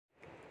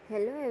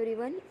Hello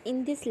everyone, in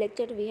this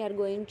lecture we are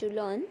going to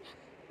learn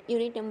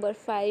unit number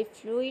 5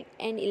 fluid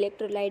and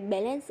electrolyte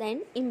balance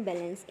and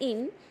imbalance. In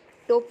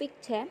topic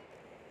છે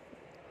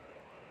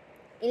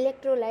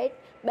electrolyte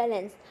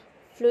balance,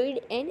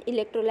 fluid and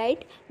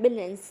electrolyte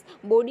balance.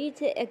 Body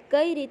છે એ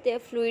કઈ રીતે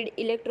fluid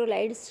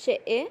electrolytes છે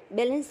એ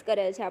balance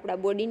કરે છે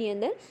આપણા બોડીની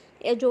અંદર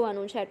એ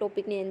જોવાનું છે આ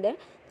ટોપિકની અંદર.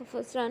 તો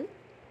ફર્સ્ટ વન,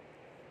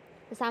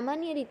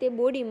 સામાન્ય રીતે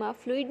બોડીમાં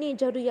ફ્લુઇડની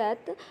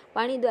જરૂરિયાત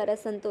પાણી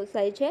દ્વારા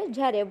સંતોષાય છે.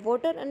 જ્યારે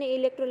વોટર અને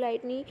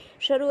ઇલેક્ટ્રોલાઇટની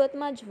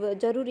શરૂઆતમાં જ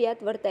જરૂરિયાત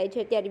વર્તાય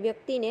છે ત્યારે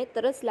વ્યક્તિને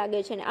તરસ લાગે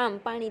છે અને આમ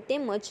પાણી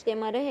તેમજ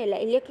તેમાં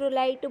રહેલા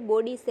ઇલેક્ટ્રોલાઇટ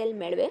બોડી સેલ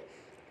મેળવે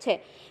છે.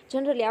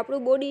 જનરલી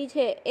આપણું બોડી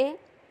છે એ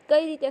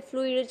કઈ રીતે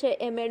ફ્લુઇડ છે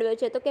એ મેળવે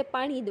છે તો કે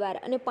પાણી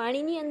દ્વારા, અને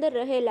પાણીની અંદર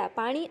રહેલા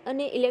પાણી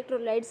અને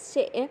ઇલેક્ટ્રોલાઇટ્સ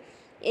છે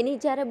એની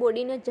જ્યારે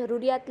બોડીને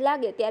જરૂરિયાત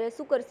લાગે ત્યારે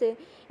શું કરશે,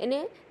 એને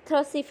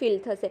થ્રસી ફીલ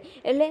થશે.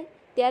 એટલે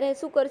ત્યારે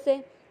શું કરશે,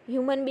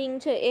 હ્યુમન બિંગ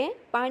છે એ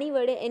પાણી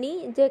વડે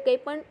એની જે કંઈ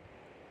પણ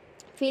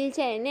ફીલ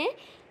છે એને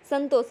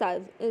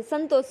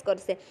સંતોષ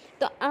કરશે.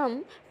 તો આમ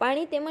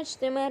પાણી તેમજ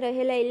તેમાં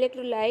રહેલા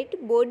ઇલેક્ટ્રોલાઇટ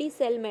બોડી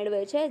સેલ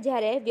મેળવે છે.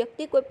 જ્યારે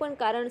વ્યક્તિ કોઈપણ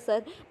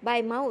કારણસર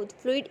બાય માઉથ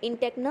ફ્લુઇડ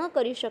ઇન્ટેક ન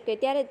કરી શકે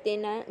ત્યારે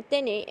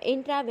તેને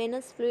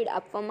ઇન્ટ્રાવેનસ ફ્લુઇડ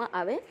આપવામાં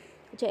આવે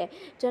છે.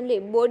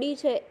 જનરલી બોડી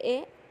છે એ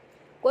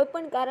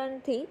કોઈપણ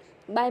કારણથી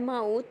બાય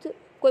માઉથ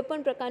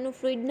કોઈપણ પ્રકારનું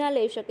ફ્લુઇડ ના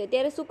લઈ શકે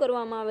ત્યારે શું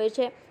કરવામાં આવે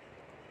છે,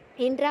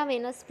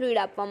 ઇન્ટ્રાવેનસ ફ્લુઇડ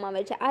આપવામાં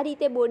આવે છે. આ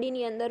રીતે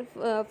બોડીની અંદર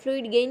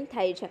ફ્લુઇડ ગેઇન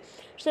થાય છે.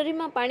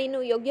 શરીરમાં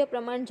પાણીનું યોગ્ય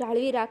પ્રમાણ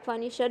જાળવી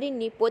રાખવાની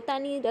શરીરની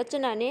પોતાની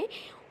રચનાને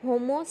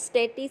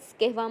હોમોસ્ટેટિસ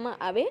કહેવામાં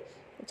આવે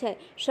છે.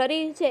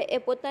 શરીર છે એ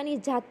પોતાની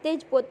જાતે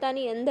જ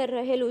પોતાની અંદર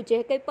રહેલું જે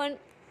કંઈ પણ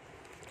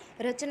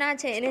રચના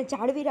છે એને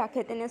જાળવી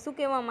રાખે તેને શું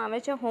કહેવામાં આવે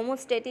છે,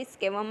 હોમોસ્ટેટિસ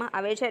કહેવામાં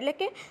આવે છે. એટલે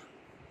કે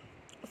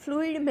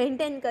ફ્લુઇડ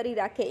મેન્ટેન કરી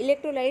રાખે,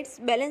 ઇલેક્ટ્રોલાઇટ્સ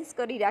બેલેન્સ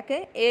કરી રાખે,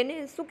 એને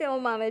શું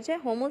કહેવામાં આવે છે,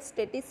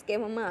 હોમોસ્ટેટિસ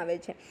કહેવામાં આવે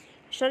છે.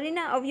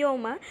 શરીરના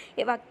અવયવોમાં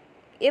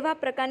એવા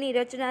પ્રકારની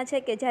રચના છે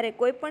કે જ્યારે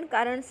કોઈ પણ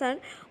કારણસર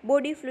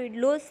બોડી ફ્લુઇડ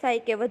લોસ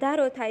થાય કે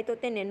વધારો થાય તો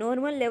તેને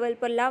નોર્મલ લેવલ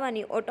પર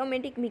લાવવાની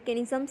ઓટોમેટિક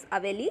મિકેનિઝમ્સ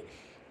આવેલી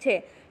છે.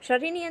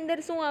 શરીરની અંદર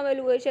શું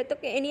આવેલું હોય છે તો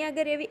કે એની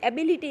આગળ એવી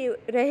એબિલિટી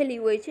રહેલી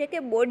હોય છે કે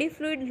બોડી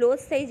ફ્લુઇડ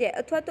લોસ થઈ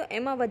જાય અથવા તો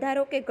એમાં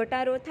વધારો કે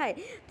ઘટાડો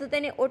થાય તો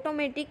તેને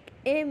ઓટોમેટિક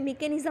એ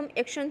મિકેનિઝમ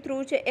એક્શન થ્રુ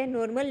છે એ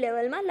નોર્મલ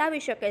લેવલમાં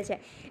લાવી શકે છે.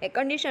 એ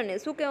કન્ડિશનને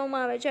શું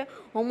કહેવામાં આવે છે,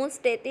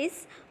 હોમોસ્ટેટિસ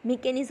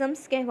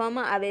મિકેનિઝમ્સ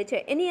કહેવામાં આવે છે.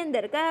 એની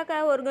અંદર કયા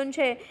કયા ઓર્ગન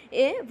છે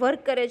એ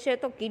વર્ક કરે છે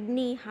તો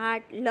kidney,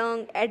 heart,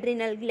 lung,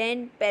 adrenal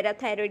gland,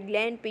 પેરાથાઇરોઇડ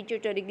gland,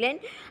 pituitary gland,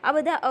 આ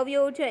બધા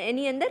અવયવો છે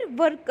એની અંદર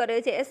વર્ક કરે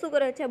છે. એ શું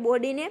કરે છે,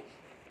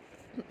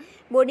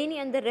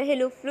 બોડીની અંદર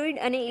રહેલું ફ્લુઇડ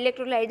અને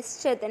ઇલેક્ટ્રોલાઇટ્સ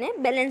છે તેને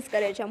બેલેન્સ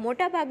કરે છે.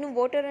 મોટાભાગનું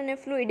વોટર અને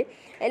ફ્લુઇડ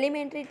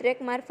એલિમેન્ટરી ટ્રેક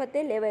મારફતે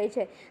લેવાય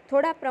છે.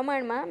 થોડા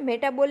પ્રમાણમાં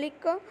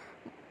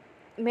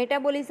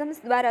મેટાબોલિઝમ્સ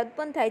દ્વારા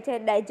ઉત્પન્ન થાય છે.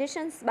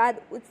 ડાયજેશન્સ બાદ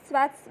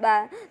ઉચ્છ્વાસ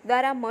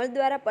દ્વારા, મળ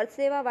દ્વારા,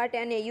 પરસેવા વાટે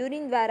અને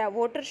યુરિન દ્વારા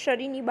વોટર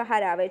શરીરની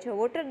બહાર આવે છે.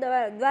 વોટર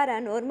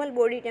દ્વારા નોર્મલ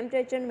બોડી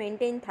ટેમ્પરેચર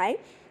મેન્ટેન થાય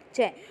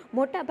છે.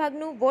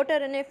 મોટાભાગનું વોટર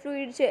અને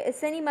ફ્લુઇડ છે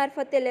શેની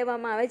મારફતે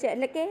લેવામાં આવે છે,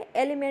 એટલે કે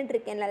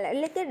એલિમેન્ટરી કેનાલ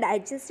એટલે કે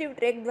ડાયજેસ્ટિવ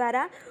ટ્રેક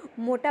દ્વારા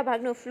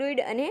મોટાભાગનું ફ્લુઇડ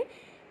અને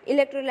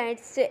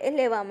ઇલેક્ટ્રોલાઇટ્સ છે એ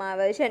લેવામાં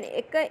આવે છે. અને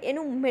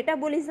એનું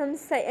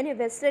મેટાબોલિઝમ્સ થાય અને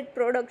વેસ્ટેડ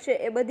પ્રોડક્ટ છે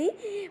એ બધી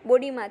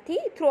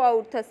બોડીમાંથી થ્રો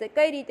આઉટ થશે.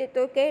 કઈ રીતે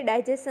તો કે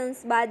ડાયજેશન્સ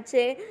બાદ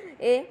છે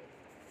એ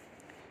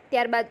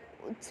ત્યારબાદ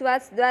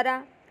ઉચ્છ્વાસ દ્વારા,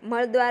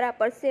 મળ દ્વારા,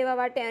 પરસેવા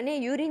વાટે અને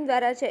યુરિન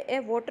દ્વારા છે એ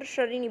વોટર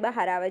શરીરની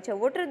બહાર આવે છે.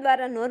 વોટર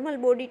દ્વારા નોર્મલ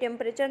બોડી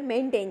ટેમ્પરેચર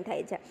મેન્ટેન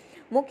થાય છે.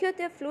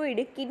 મુખ્યત્વે ફ્લુઇડ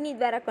કિડની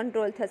દ્વારા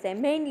કંટ્રોલ થશે.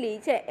 મેઇનલી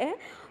છે એ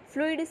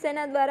ફ્લુઇડ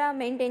શેના દ્વારા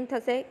મેન્ટેન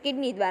થશે,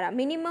 કિડની દ્વારા.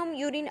 મિનિમમ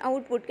યુરિન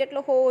આઉટપુટ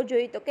કેટલો હોવો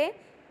જોઈએ તો કે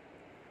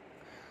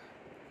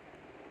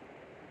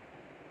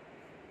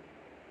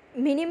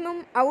મિનિમમ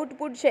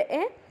આઉટપુટ છે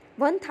એ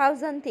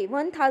 1000 થી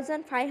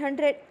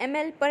 1500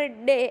 ml પર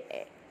ડે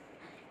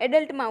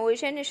એડલ્ટમાં હોય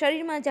છે. અને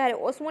શરીરમાં જ્યારે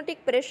ઓસ્મોટિક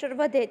પ્રેશર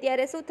વધે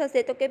ત્યારે શું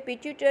થશે તો કે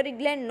પિટ્યુટરી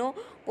ગ્લેન્ડનો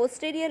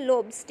પોસ્ટેરિયર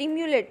લોબ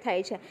સ્ટિમ્યુલેટ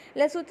થાય છે.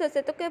 એટલે શું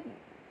થશે તો કે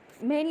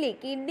મેઇનલી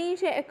કિડની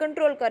છે એ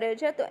કંટ્રોલ કરે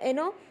છે. તો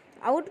એનો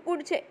આઉટપુટ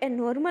છે એ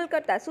નોર્મલ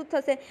કરતાં શું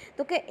થશે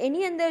તો કે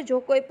એની અંદર જો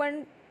કોઈ પણ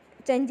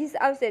ચેન્જીસ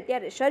આવશે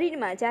ત્યારે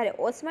શરીરમાં જ્યારે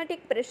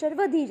ઓસ્મોટિક પ્રેશર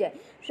વધી જાય,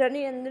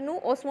 શરીર અંદરનું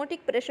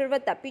ઓસ્મોટિક પ્રેશર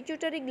વધતા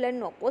પિટ્યુટરી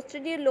ગ્લેન્ડનો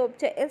પોસ્ટેરિયર લોબ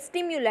છે એ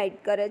સ્ટિમ્યુલાઇટ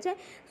કરે છે.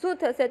 શું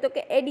થશે તો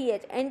કે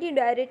એડીએચ એન્ટી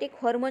ડાયરેટિક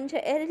હોર્મોન છે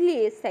એ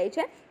રિલીઝ થાય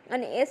છે.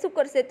 અને એ શું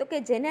કરશે તો કે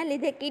જેના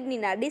લીધે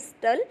કિડનીના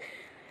ડિસ્ટલ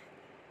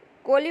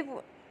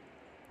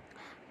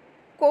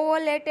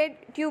કોવોલેટેડ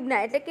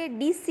ટ્યુબના એટલે કે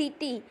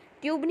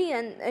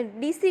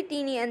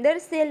ડીસીટીની અંદર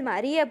સેલમાં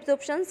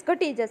રીએબ્ઝોર્પ્શન્સ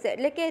ઘટી જશે.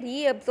 એટલે કે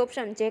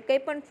રીએબ્ઝોર્પ્શન જે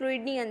કંઈ પણ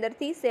ફ્લુઇડની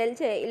અંદરથી સેલ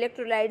છે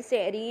ઇલેક્ટ્રોલાઇટ્સ છે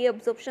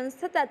રીએબ્ઝોર્પ્શન્સ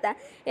થતા હતા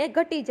એ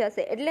ઘટી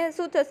જશે. એટલે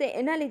શું થશે,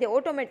 એના લીધે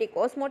ઓટોમેટિક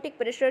ઓસ્મોટિક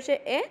પ્રેશર છે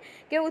એ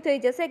કેવું થઈ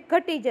જશે,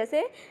 ઘટી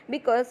જશે.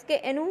 બિકોઝ કે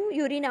એનું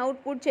યુરિન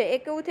આઉટપુટ છે એ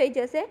કેવું થઈ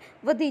જશે,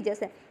 વધી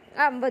જશે.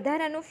 આમ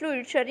વધારાનું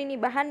ફ્લુઇડ શરીરની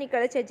બહાર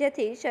નીકળે છે,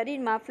 જેથી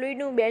શરીરમાં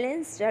ફ્લુઇડનું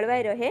બેલેન્સ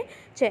જળવાઈ રહે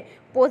છે.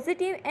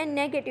 Positive and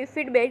negative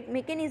feedback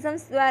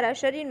mechanisms દ્વારા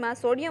શરીરમાં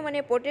સોડિયમ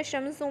અને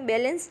પોટેશિયમનું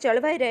બેલેન્સ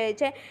જળવાઈ રહે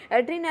છે.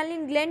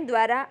 એડ્રીનાલિન ગ્લેન્ડ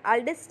દ્વારા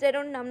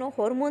આલ્ડોસ્ટેરોન નામનો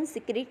હોર્મોન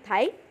સિક્રિટ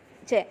થાય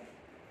છે.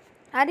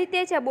 આ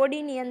રીતે જ આ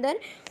બોડીની અંદર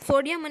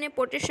સોડિયમ અને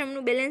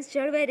પોટેશિયમનું બેલેન્સ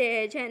જળવાઈ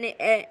રહે છે અને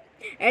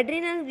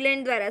એડ્રીનલ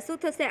ગ્લેન્ડ દ્વારા શું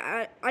થશે,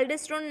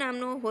 આલ્ડોસ્ટેરોન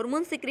નામનો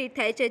હોર્મોન સિક્રિટ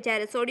થાય છે.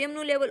 જ્યારે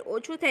સોડિયમનું લેવલ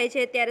ઓછું થાય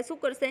છે ત્યારે શું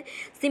કરશે,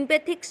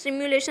 સિમ્પેથિક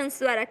સ્ટિમ્યુલેશન્સ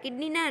દ્વારા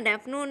કિડનીના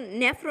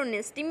નેફ્રોનને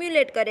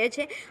સ્ટિમ્યુલેટ કરે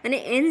છે અને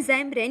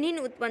એન્ઝાઇમ રેનિન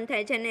ઉત્પન્ન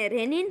થાય છે અને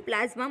રેનિન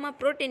પ્લાઝમામાં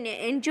પ્રોટીનને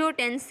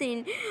એન્જિયોટેન્સિન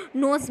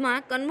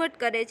નોઝમાં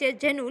કન્વર્ટ કરે છે,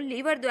 જેનું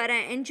લીવર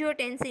દ્વારા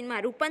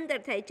એન્જિયોટેન્સિનમાં રૂપાંતર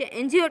થાય છે.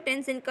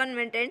 એન્જિયોટેન્સિન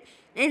કન્વર્ટેડ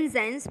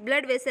એન્ઝાઇમ્સ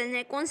બ્લડ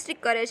વેસલને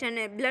કોન્સ્ટ્રિક્ટ કરે છે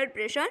અને બ્લડ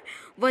પ્રેશર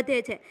વધે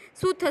છે.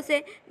 શું થશે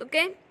તો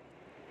કે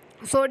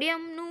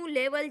સોડિયમનું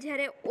લેવલ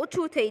જ્યારે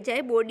ઓછું થઈ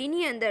જાય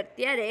બોડીની અંદર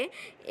ત્યારે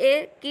એ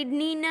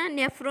કિડનીના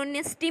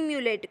નેફ્રોનને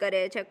સ્ટિમ્યુલેટ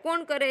કરે છે.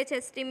 કોણ કરે છે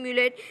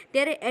સ્ટિમ્યુલેટ?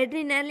 ત્યારે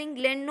એડ્રીનાલિન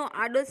ગ્લેન્ડનો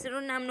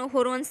આલ્ડોસ્ટેરોન નામનો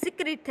હોર્મોન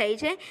સિક્રિટ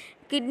થાય છે.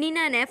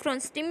 કિડનીના નેફ્રોન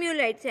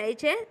સ્ટિમ્યુલેટ થાય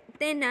છે,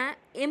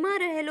 એમાં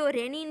રહેલો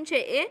રેનિન છે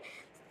એ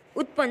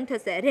ઉત્પન્ન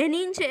થશે.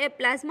 રેનિન છે એ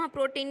પ્લાઝમા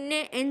પ્રોટીનને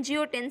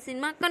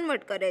એન્જિયોટેન્સિનમાં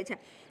કન્વર્ટ કરે છે.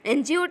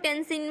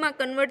 એન્જિયોટેન્સિનમાં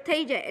કન્વર્ટ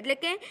થઈ જાય એટલે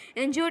કે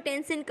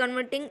એન્જિયોટેન્સિન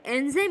કન્વર્ટિંગ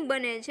એન્ઝાઇમ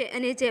બને છે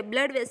અને જે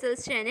બ્લડ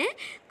વેસલ્સ છે એને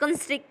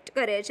કન્સ્ટ્રિક્ટ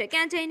કરે છે.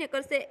 ક્યાં જઈને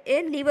કરશે? એ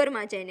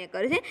લીવરમાં જઈને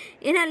કરશે.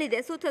 એના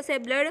લીધે શું થશે,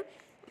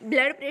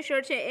 બ્લડ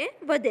પ્રેશર છે એ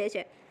વધે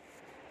છે.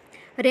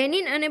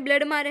 રેનિન અને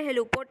બ્લડમાં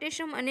રહેલું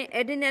પોટેશિયમ અને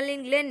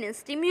એડ્રીનાલિન ગ્લેન્ડને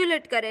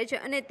સ્ટિમ્યુલેટ કરે છે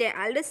અને તે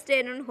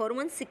આલ્ડોસ્ટેરોન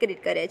હોર્મોન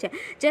સિક્રિટ કરે છે,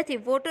 જેથી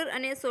વોટર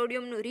અને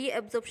સોડિયમનું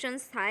રીએબ્ઝોર્પ્શન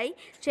થાય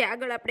છે.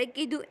 આગળ આપણે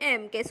કીધું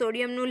એમ કે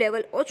સોડિયમનું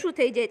લેવલ ઓછું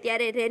થઈ જાય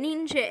ત્યારે રેનિન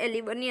છે એ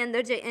લીવરની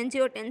અંદર જે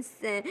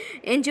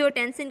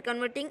એન્જિયોટેન્સિન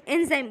કન્વર્ટિંગ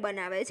એન્ઝાઇમ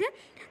બનાવે છે,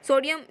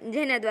 સોડિયમ,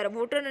 જેના દ્વારા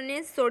વોટર અને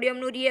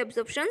સોડિયમનું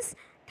રીએબ્ઝોર્પ્શન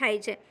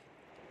થાય છે.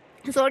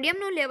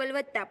 સોડિયમનું લેવલ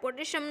વધતા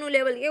પોટેશિયમનું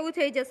લેવલ કેવું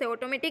થઈ જશે,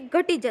 ઓટોમેટિક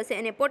ઘટી જશે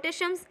અને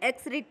પોટેશિયમ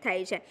એક્સક્રીટ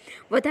થાય છે.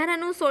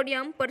 વધારાનું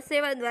સોડિયમ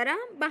પરસેવા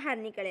દ્વારા બહાર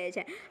નીકળે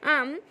છે.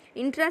 આમ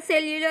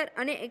ઇન્ટ્રાસેલ્યુલર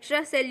અને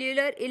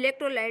એક્સ્ટ્રાસેલ્યુલર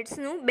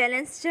ઇલેક્ટ્રોલાઇટ્સનું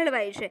બેલેન્સ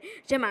જળવાય છે,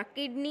 જેમાં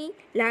kidney,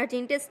 large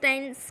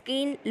intestine,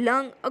 skin,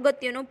 lung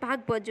અગત્યનો ભાગ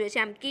ભજવે છે.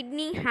 આમ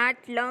kidney,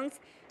 heart, lungs,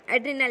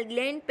 એડ્રીનલ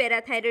gland,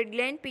 પેરાથાઇરોઇડ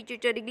gland,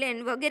 pituitary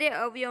gland વગેરે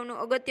અવયવનો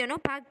અગત્યનો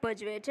ભાગ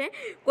ભજવે છે.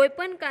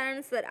 કોઈપણ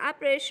કારણસર આ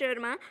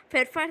પ્રેશરમાં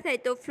ફેરફાર થાય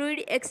તો ફ્લુઇડ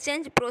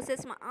એક્સચેન્જ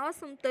પ્રોસેસમાં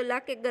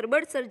અસમતુલા કે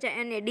ગરબડ સર્જાય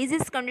અને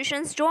ડિઝીઝ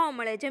કન્ડિશન્સ જોવા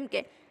મળે, જેમ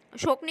કે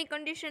શોકની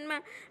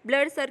કન્ડિશનમાં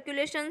બ્લડ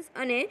સર્ક્યુલેશન્સ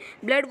અને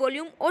બ્લડ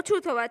વોલ્યુમ ઓછું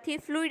થવાથી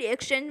ફ્લુઇડ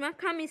એક્સચેન્જમાં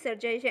ખામી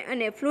સર્જાય છે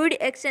અને ફ્લુઇડ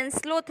એક્સચેન્જ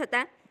સ્લો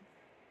થતાં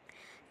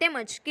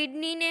તેમજ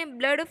કિડનીને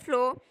બ્લડ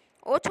ફ્લો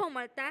ઓછો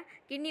મળતા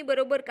કિડની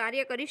બરોબર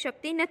કાર્ય કરી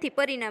શકતી નથી.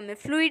 પરિણામે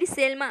ફ્લુઇડ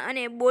સેલમાં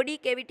અને બોડી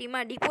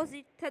કેવિટીમાં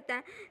ડિપોઝિટ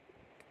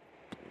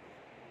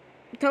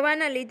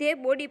થવાના લીધે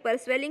બોડી પર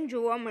સ્વેલિંગ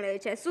જોવા મળે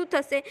છે. શું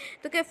થશે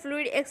તો કે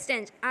ફ્લુઇડ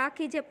એક્સચેન્જ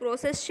આખી જે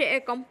પ્રોસેસ છે એ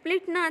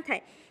કમ્પ્લીટ ના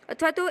થાય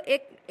અથવા તો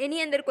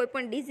એની અંદર કોઈ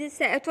પણ ડિઝીઝ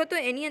થાય અથવા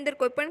તો એની અંદર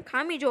કોઈ પણ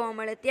ખામી જોવા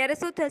મળે ત્યારે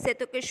શું થશે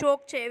તો કે શોક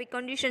છે એવી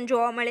કન્ડિશન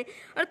જોવા મળે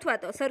અથવા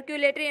તો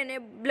સર્ક્યુલેટરી અને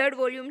બ્લડ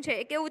વોલ્યુમ છે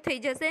એ કેવું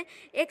થઈ જશે,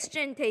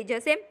 એક્સચેન્જ થઈ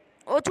જશે,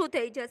 ઓછું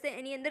થઈ જશે,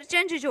 એની અંદર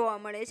ચેન્જ જોવા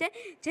મળે છે,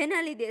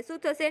 જેના લીધે શું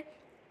થશે,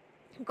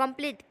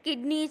 કમ્પ્લીટ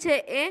કિડની છે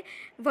એ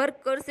વર્ક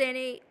કરશે,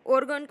 એની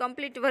ઓર્ગન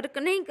કમ્પ્લીટ વર્ક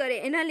નહીં કરે,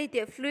 એના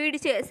લીધે ફ્લુઇડ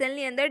છે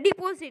સેલની અંદર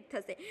ડિપોઝિટ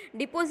થશે.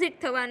 ડિપોઝિટ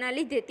થવાના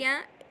લીધે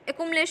ત્યાં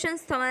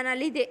એક્યુમ્યુલેશન્સ થવાના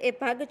લીધે એ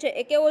ભાગ છે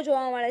એ કેવો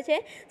જોવા મળે છે,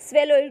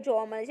 સ્વેલોઇડ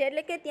જોવા મળે છે,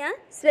 એટલે કે ત્યાં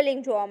સ્વેલિંગ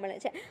જોવા મળે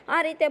છે.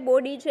 આ રીતે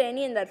બોડી છે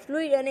એની અંદર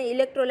ફ્લુઇડ અને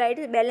ઇલેક્ટ્રોલાઇટ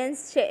બેલેન્સ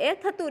છે એ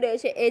થતું રહે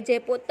છે. એ જે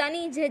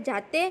પોતાની જે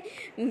જાતે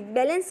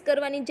બેલેન્સ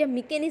કરવાની જે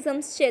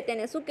મિકેનિઝમ્સ છે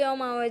તેને શું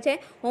કહેવામાં આવે છે,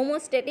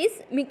 હોમોસ્ટેટિસ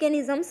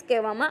મિકેનિઝમ્સ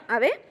કહેવામાં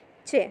આવે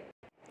છે.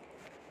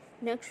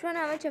 નેક્સ્ટ વન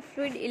આવે છે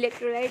ફ્લુઇડ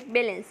ઇલેક્ટ્રોલાઇટ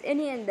બેલેન્સ.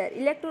 એની અંદર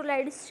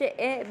ઇલેક્ટ્રોલાઇટ્સ છે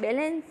એ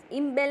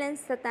ઇમ્બેલેન્સ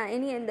થતાં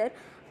એની અંદર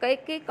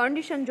કઈ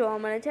કન્ડિશન જોવા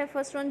મળે છે.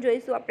 ફર્સ્ટ વન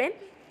જોઈશું આપણે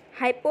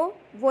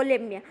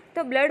હાઇપોવોલેમિયા. તો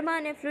બ્લડમાં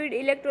અને ફ્લુઇડ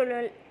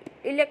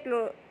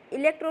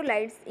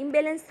ઇલેક્ટ્રોલાઇટ્સ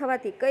ઇમ્બેલેન્સ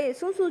થવાથી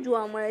શું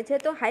જોવા મળે છે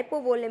તો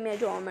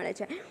હાઇપોવોલેમિયા જોવા મળે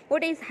છે.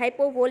 What is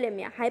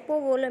હાઇપોવોલેમિયા?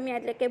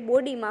 હાઇપોવોલેમિયા એટલે કે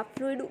બોડીમાં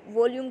ફ્લુઇડ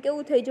વોલ્યુમ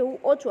કેવું થઈ જવું,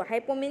 ઓછું.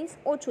 હાઇપો મીન્સ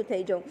ઓછું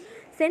થઈ જવું.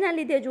 શેના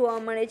લીધે જોવા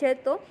મળે છે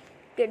તો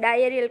કે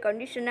ડાયરિયલ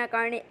કન્ડિશનના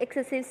કારણે,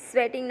 એક્સેસિવ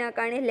સ્વેટિંગના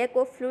કારણે, લેક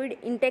ઓફ ફ્લુઇડ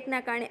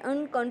ઇન્ટેકના કારણે,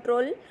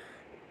 અનકન્ટ્રોલ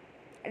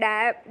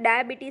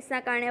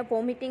ડાયાબિટીસના કારણે,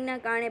 વોમિટિંગના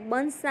કારણે,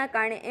 બર્ન્સના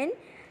કારણે એન્ડ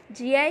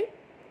જીઆઈ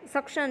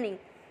સક્શનિંગ,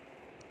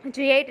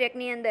 જીઆઈ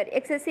ટ્રેકની અંદર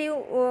એક્સેસિવ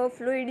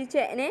ફ્લુઇડ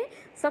છે એને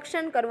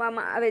સક્શન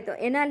કરવામાં આવે તો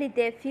એના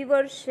લીધે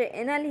ફીવર છે,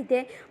 એના લીધે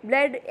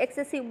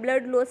એક્સેસિવ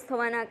બ્લડ લોસ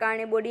થવાના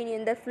કારણે બોડીની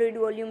અંદર ફ્લુઇડ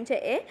વોલ્યુમ છે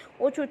એ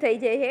ઓછું થઈ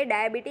જાય છે,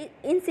 ડાયાબિટીસ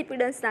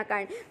ઇન્સિપિડન્સના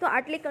કારણે. તો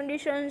આટલી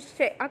કન્ડિશન્સ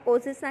છે આ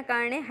કોઝિસના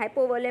કારણે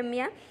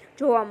હાઇપોવોલેમિયા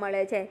જોવા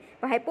મળે છે.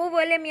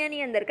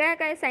 હાઇપોવોલેમિયાની અંદર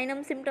કયા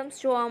સાઇનમ સિમ્ટમ્સ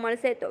જોવા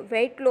મળશે તો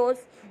વેઇટ લોસ,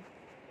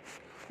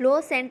 લો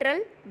સેન્ટ્રલ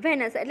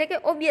વેનસ, એટલે કે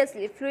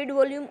ઓબ્વિયસલી ફ્લુઇડ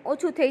વોલ્યુમ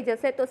ઓછું થઈ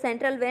જશે તો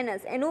સેન્ટ્રલ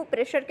વેનસ એનું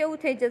પ્રેશર કેવું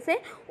થઈ જશે,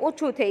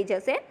 ઓછું થઈ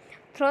જશે.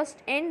 Thrust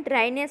and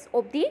dryness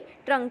of the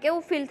tongue.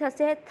 કેવું ફીલ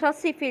થશે?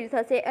 થ્રસી ફીલ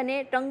થશે. અને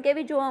ટંગ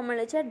કેવી જોવા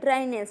મળે છે?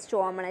 ડ્રાયનેસ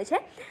જોવા મળે છે.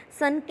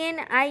 સનકેન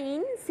આઈ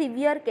ઇન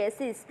સિવિયર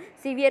કેસીસ.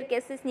 સિવિયર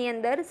કેસીસની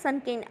અંદર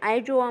સનકેન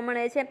આઈ જોવા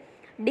મળે છે.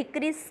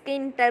 Decrease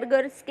skin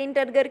ટર્ગર. સ્કિન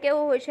ટર્ગર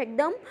કેવો હોય છે?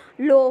 એકદમ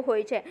લો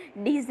હોય છે.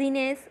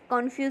 ડિઝીનેસ,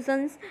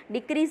 confusions,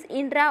 decrease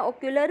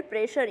intraocular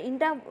pressure.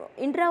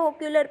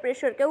 Intraocular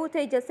pressure કેવું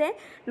થઈ જશે?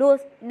 લો,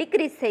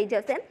 ડિક્રીઝ થઈ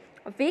જશે.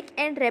 Week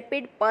and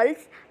rapid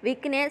pulse,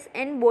 weakness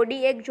and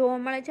body એક જોવા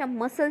મળે છે.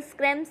 Muscles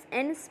cramps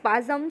and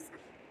સ્પાઝમ્સ,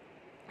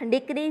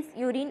 decrease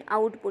urine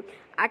output.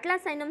 આટલા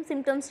સાઇનમ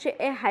સિમ્ટમ્સ છે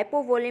એ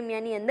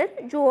હાઇપોવોલેમિયાની અંદર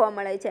જોવા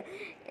મળે છે.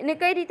 એને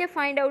કઈ રીતે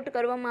ફાઇન્ડ આઉટ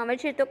કરવામાં આવે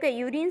છે? તો કે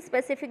યુરિન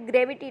સ્પેસિફિક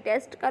ગ્રેવિટી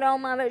ટેસ્ટ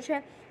કરવામાં આવે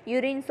છે.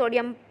 Urine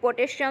sodium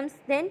પોટેશિયમ્સ,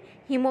 than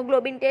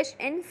haemoglobin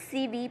test and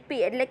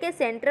CVP એટલે કે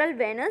સેન્ટ્રલ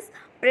વેનસ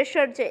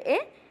પ્રેશર છે એ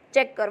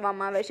ચેક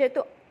કરવામાં આવે છે.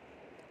 તો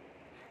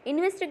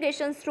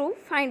ઇન્વેસ્ટિગેશન્સ થ્રુ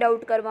ફાઇન્ડ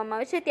આઉટ કરવામાં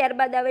આવે છે.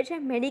 ત્યારબાદ આવે છે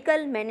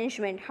medical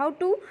management. How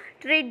to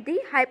treat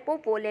the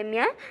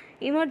હાઇપોવોલેમિયા.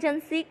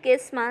 Emergency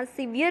કેસમાં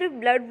સિવિયર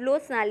બ્લડ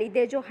લોસના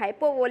લીધે જો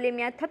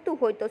હાઇપોવોલેમિયા થતું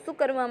હોય તો શું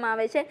કરવામાં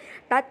આવે છે?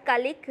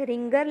 તાત્કાલિક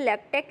રિંગર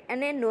લેક્ટેક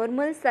અને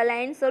નોર્મલ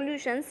સલાઇન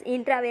સોલ્યુશન્સ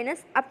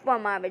ઇન્ટ્રાવેનસ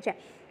આપવામાં આવે છે.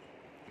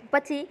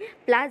 પછી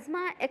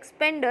પ્લાઝમા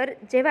એક્સપેન્ડર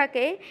જેવા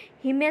કે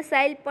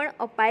હિમેસાઇલ પણ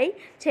અપાય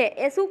છે.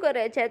 એ શું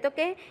કરે છે? તો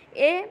કે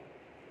એ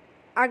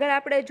આગળ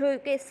આપણે જોયું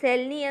કે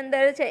સેલની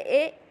અંદર છે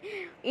એ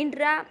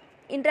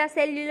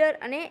ઇન્ટ્રાસેલ્યુલર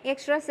અને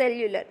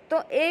એક્સ્ટ્રાસેલ્યુલર, તો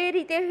એ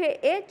રીતે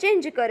એ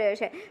ચેન્જ કરે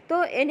છે. તો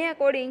એને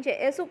અકોર્ડિંગ છે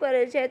એ શું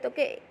કરે છે? તો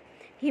કે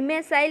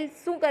હિમેસાઇલ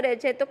શું કરે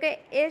છે? તો કે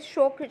એ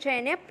શોક છે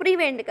એને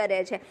પ્રિવેન્ટ કરે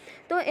છે.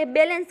 તો એ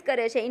બેલેન્સ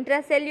કરે છે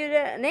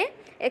ઇન્ટ્રાસેલ્યુલર અને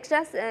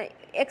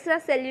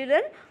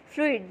extracellular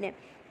ફ્લુઇડને.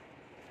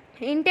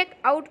 Intake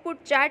output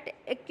chart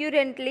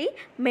accurately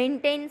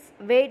maintains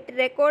weight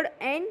record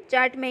and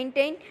chart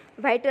maintain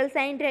vital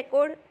sign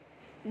record.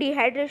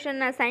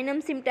 ડિહાઇડ્રેશનના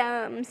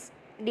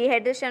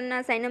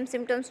સાઇનમ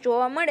symptoms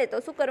જોવા મળે તો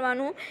શું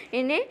કરવાનું?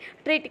 એને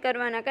ટ્રીટ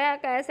કરવાના. કયા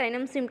કયા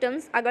સાઇનમ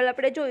સિમ્ટમ્સ આગળ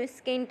આપણે જોયું?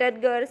 સ્કિન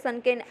ટર્ગર,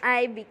 સનકેન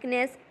આઈ,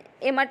 વીકનેસ.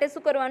 એ માટે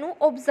શું કરવાનું?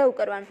 ઓબ્ઝર્વ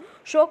કરવાનું.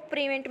 શોક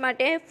પ્રિવેન્ટ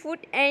માટે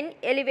ફૂટ એન્ડ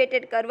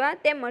એલિવેટેડ કરવા,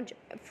 તેમજ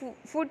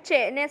ફૂટ છે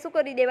એને શું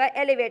કરી દેવા?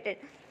 એલિવેટેડ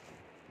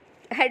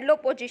હેડલો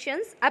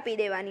પોઝિશન્સ આપી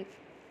દેવાની.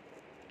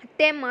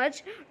 તેમજ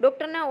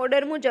ડૉક્ટરના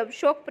ઓર્ડર મુજબ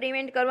શોક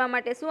પ્રિવેન્ટ કરવા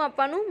માટે શું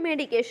આપવાનું?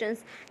 Medications.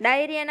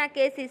 ડાયરિયાના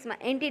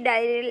કેસીસમાં anti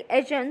ડાયરિયલ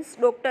agents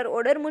doctor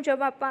order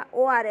મુજબ આપવા.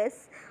 ORS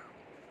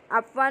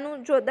આપવાનું.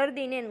 જો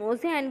દર્દીને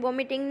નોઝિયા એન્ડ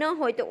વોમિટિંગ ન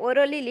હોય તો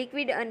ઓરલી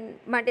લિક્વિડ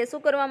માટે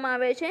શું કરવામાં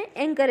આવે છે?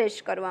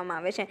 એન્કરેજ કરવામાં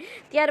આવે છે.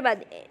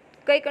 ત્યારબાદ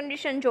કઈ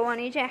કન્ડિશન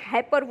જોવાની છે?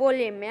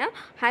 હાઇપરવોલેમિયા.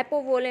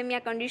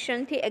 હાઇપોવોલેમિયા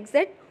કન્ડિશનથી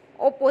એક્ઝેક્ટ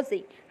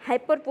ઓપોઝિટ.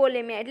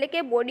 હાઇપરવોલેમિયા એટલે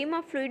કે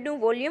બોડીમાં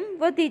ફ્લુઇડનું વોલ્યુમ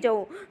વધી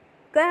જવું.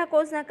 કયા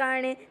કોઝના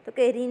કારણે? તો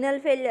કે રિનલ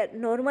ફેલિયર.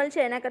 નોર્મલ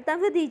છે એના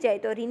કરતાં વધી જાય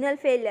તો renal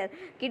failure.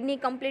 Kidney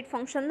complete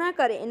function ના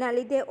કરે એના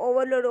લીધે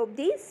overload of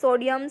the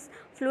સોડિયમ્સ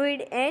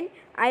fluid and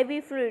IV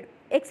fluid.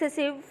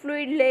 Excessive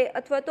fluid લે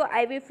અથવા તો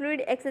IV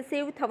ફ્લુઇડ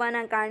એક્સેસિવ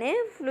થવાના કારણે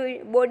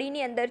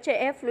બોડીની અંદર છે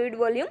એ ફ્લુઇડ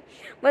વોલ્યુમ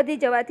વધી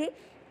જવાથી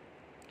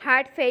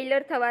હાર્ટ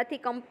ફેઇલર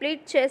થવાથી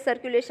કમ્પ્લીટ છે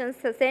સર્ક્યુલેશન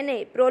થશે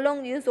નહીં. Prolong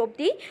use of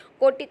the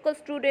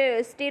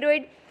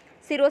કોર્ટિકોસ્ટીરોઇડ,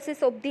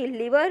 cirrhosis of the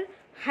liver,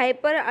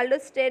 hyper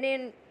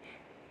આલ્ડોસ્ટેરિન.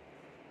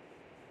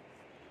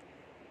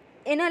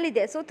 એના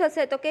લીધે શું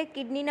થશે? તો કે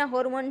કિડનીના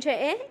હોર્મોન છે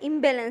એ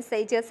ઇમ્બેલેન્સ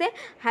થઈ જશે.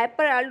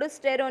 હાઇપર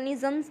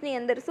આલ્ડોસ્ટેરોનિઝમ્સની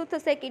અંદર શું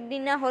થશે?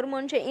 કિડનીના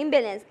હોર્મોન છે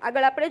ઇમ્બેલેન્સ.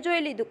 આગળ આપણે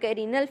જોઈ લીધું કે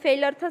રિનલ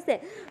ફેઇલર થશે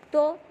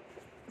તો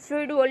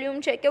ફ્લુઇડ વોલ્યુમ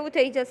છે કેવું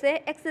થઈ જશે?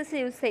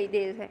 એક્સેસિવ થઈ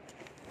જશે.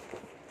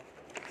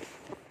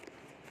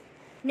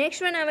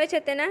 નેક્સ્ટ વન આવે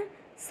છે તેના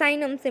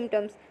સાઇનમ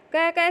સિમ્ટમ્સ.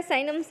 કયા કયા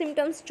સાઇનમ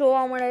સિમ્ટમ્સ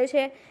જોવા મળે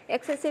છે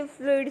એક્સેસિવ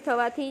ફ્લુઇડ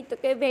થવાથી?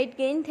 તો કે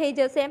વેઇટ ગેઇન થઈ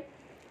જશે.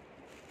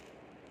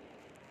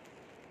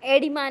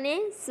 એડિમાને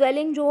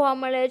સ્વેલિંગ જોવા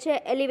મળે છે.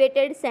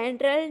 Elevated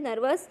central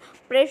nervous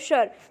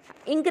pressure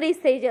increase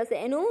થઈ જશે.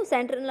 એનું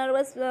સેન્ટ્રલ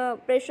નર્વસ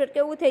પ્રેશર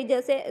કેવું થઈ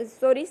જશે?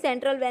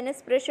 સેન્ટ્રલ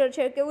વેનસ પ્રેશર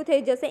છે કેવું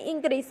થઈ જશે?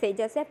 ઇન્ક્રીઝ થઈ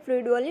જશે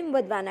ફ્લુઇડ વોલ્યુમ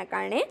વધવાના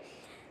કારણે.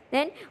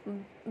 દેન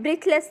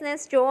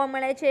બ્રીથલેસનેસ જોવા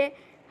મળે છે.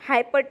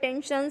 Hyper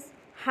ટેન્શન્સ,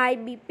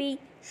 high BP,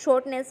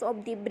 શોર્ટનેસ of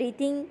the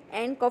breathing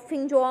and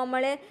coughing જોવા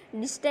મળે.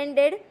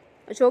 ડિસ્ટેન્ડેડ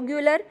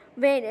જોગ્યુલર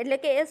વેન એટલે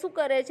કે એ શું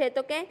કરે છે?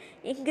 તો કે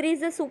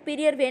ઇન્ક્રીઝ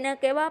સુપિરિયર વેના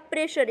કહેવા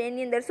પ્રેશર.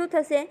 એની અંદર શું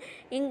થશે?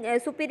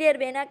 સુપિરિયર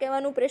વેના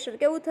કહેવાનું પ્રેશર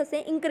કેવું થશે?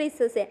 ઇન્ક્રીઝ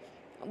થશે.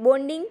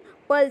 બોન્ડિંગ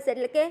પલ્સ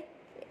એટલે કે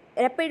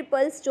રેપિડ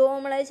પલ્સ જોવા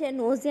મળે છે.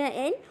 નોઝિયા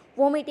એન્ડ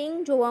વોમિટિંગ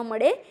જોવા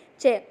મળે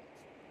છે.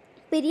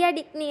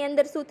 પીરિયાડિકની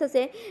અંદર શું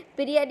થશે?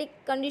 પીરિયાડિક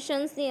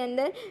કન્ડિશન્સની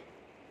અંદર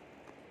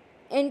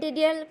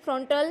એન્ટિરિયર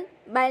ફ્રોન્ટલ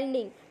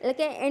બાઇન્ડિંગ એટલે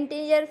કે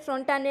એન્ટિરિયર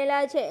ફ્રોન્ટાનેલા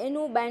છે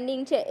એનું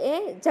બાઇન્ડિંગ છે એ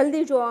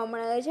જલ્દી જોવા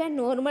મળે છે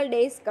નોર્મલ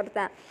ડેઝ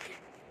કરતાં.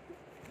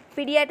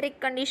 પીડિયાટ્રિક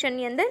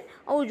કન્ડિશનની અંદર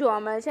આવું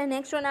જોવા મળે છે.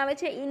 નેક્સ્ટ વન આવે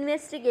છે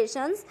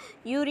ઇન્વેસ્ટિગેશન્સ.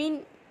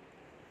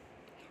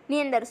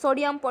 યુરિનની અંદર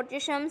sodium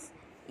પોટેશિયમ્સ,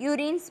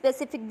 urine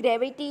specific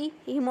gravity,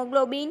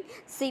 haemoglobin,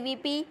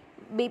 CVP,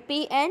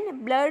 BP and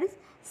blood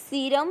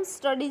serum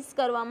studies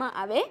કરવામાં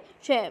આવે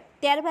છે.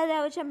 ત્યારબાદ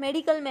આવે છે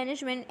મેડિકલ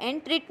મેનેજમેન્ટ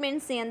એન્ડ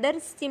ટ્રીટમેન્ટ્સની અંદર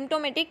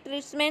સિમ્પ્ટોમેટિક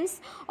ટ્રીટમેન્ટ્સ,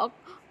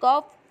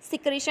 કફ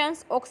સિક્રેશન્સ,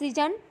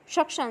 ઓક્સિજન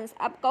સક્શન્સ.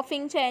 આ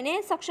કફિંગ છે એને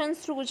સક્શન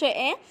થ્રુ છે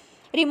એ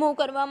રિમૂવ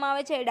કરવામાં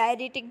આવે છે.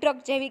 ડાયરેટિક ડ્રગ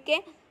જેવી કે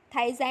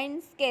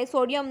થાઇઝાઇન્સ કે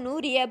સોડિયમનું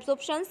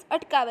રીએબ્સોર્પ્શન્સ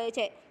અટકાવે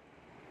છે.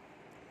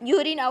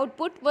 યુરિન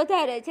આઉટપુટ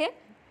વધારે છે.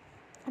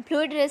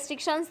 ફ્લુઇડ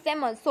રેસ્ટ્રિક્શન્સ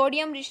તેમજ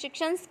સોડિયમ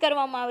રિસ્ટ્રિક્શન્સ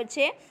કરવામાં આવે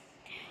છે.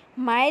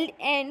 Mild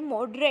and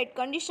moderate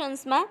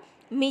કન્ડિશન્સમાં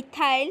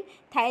methyl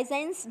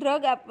થાઇઝાઇન્સ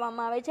drug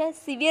આપવામાં આવે છે.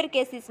 સિવિયર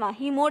કેસીસમાં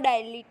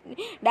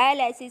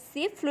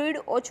ડાયાલાઇસિસથી ફ્લુઇડ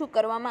ઓછું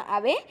કરવામાં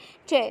આવે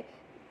છે.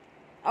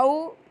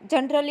 આવું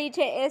જનરલી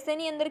છે એ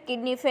શેની અંદર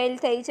કિડની ફેલ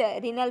થઈ છે,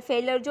 રિનલ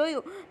ફેલર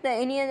જોયું તો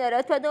એની અંદર,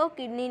 અથવા તો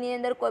કિડનીની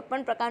અંદર કોઈ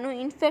પણ પ્રકારનું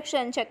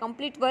ઇન્ફેક્શન છે,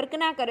 કમ્પ્લીટ વર્ક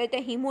ના કરે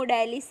તો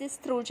હિમોડાયાલિસિસ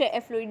થ્રુ છે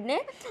એ ફ્લુઇડને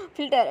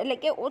ફિલ્ટર એટલે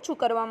કે ઓછું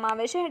કરવામાં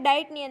આવે છે.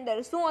 ડાયટની અંદર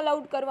શું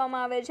અલાઉડ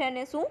કરવામાં આવે છે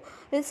અને શું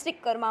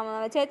રિસ્ટ્રિક્ટ કરવામાં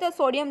આવે છે, તો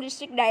સોડિયમ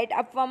રિસ્ટ્રિક્ટ ડાયટ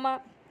આપવામાં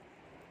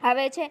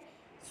આવે છે.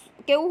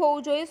 કેવું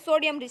હોવું જોઈએ?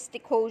 સોડિયમ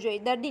રિસ્ટ્રિક્ટ હોવું જોઈએ.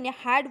 દર્દીને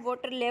હાર્ડ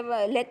વોટર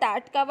લેતા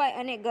અટકાવાય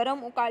અને ગરમ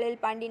ઉકાળેલ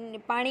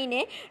પાણીને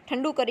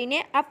ઠંડુ કરીને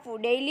આપવું.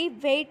 ડેઇલી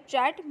વેઇટ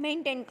ચાર્ટ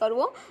મેન્ટેન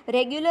કરવો.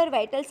 રેગ્યુલર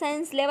વાઇટલ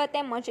સાઇન્સ લેવા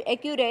તેમજ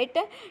accurate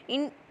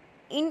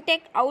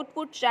intake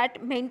output chart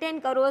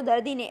maintain કરવો.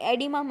 દર્દીને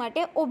એડિમા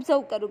માટે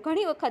ઓબ્ઝર્વ કરવું.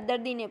 ઘણી વખત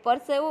દર્દીને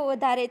પરસેવો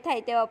વધારે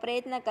થાય તેવા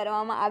પ્રયત્ન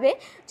કરવામાં આવે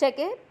છે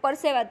કે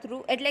પરસેવા થ્રુ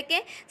એટલે કે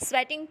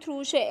સ્વેટિંગ થ્રુ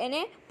છે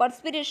એને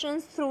પરસ્પિરેશન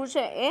થ્રુ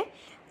છે એ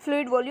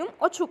ફ્લુઇડ વોલ્યુમ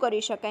ઓછું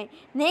કરી શકાય.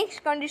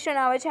 નેક્સ્ટ કન્ડિશન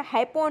આવે છે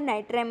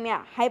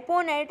હાઇપોનાઇટ્રેમિયા.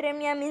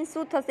 હાઇપોનાઇટ્રેમિયા મીન્સ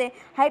શું થશે?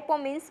 હાઇપો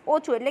મીન્સ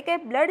ઓછું એટલે કે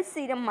બ્લડ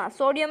સીરમમાં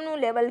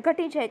સોડિયમનું લેવલ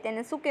ઘટી જાય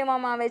તેને શું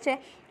કહેવામાં આવે છે?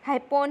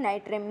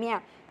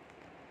 હાઇપોનાઇટ્રેમિયા.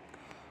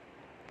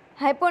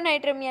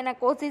 હાઇપોનાઇટ્રેમિયાના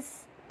કોઝિસ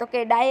તો કે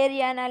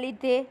ડાયેરિયાના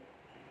લીધે,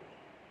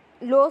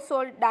 લો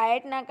સોલ્ટ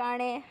ડાયટના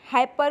કારણે,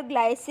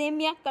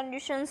 હાઇપરગ્લાયસેમિયા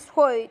કન્ડિશન્સ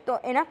હોય તો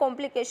એના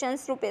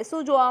કોમ્પ્લિકેશન્સ રૂપે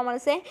શું જોવા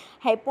મળશે?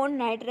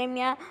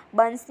 હાઇપોનાઇટ્રેમિયા,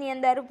 બર્ન્સની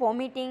અંદર,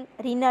 વોમિટિંગ,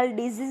 રિનલ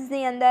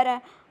ડિઝીઝની અંદર,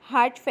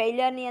 હાર્ટ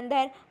ફેઇલરની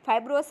અંદર,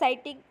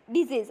 ફાઇબ્રોસાઇટિક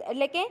ડિઝીઝ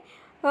એટલે કે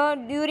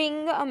ડ્યુરિંગ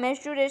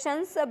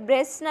મેન્સ્ટ્રુએશન્સ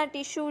બ્રેસ્ટના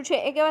ટિશ્યુ છે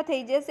એ કેવા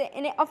થઈ જશે,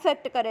 એને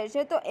અફેક્ટ કરે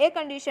છે. તો એ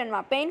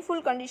કન્ડિશનમાં પેઇનફુલ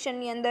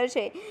કન્ડિશનની અંદર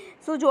છે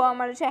શું જોવા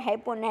મળે છે?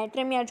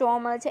 હાઇપોનાઇટ્રેમિયા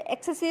જોવા મળે છે.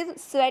 એક્સેસિવ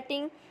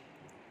સ્વેટિંગ,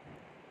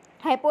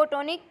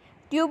 હાઇપોટોનિક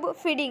ટ્યુબ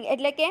ફીડિંગ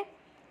એટલે કે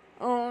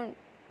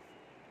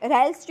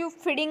રાઇલ્સ ટ્યુબ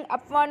ફીડિંગ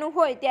આપવાનું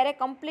હોય ત્યારે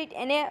કમ્પ્લીટ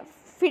એને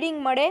ફીડિંગ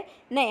મળે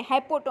નહીં.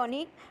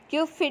 હાઇપોટોનિક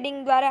ટ્યુબ ફીડિંગ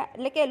દ્વારા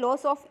એટલે કે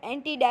loss of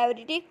anti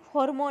diabetic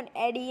hormone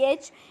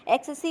ADH,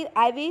 excessive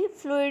Ivy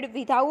fluid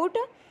without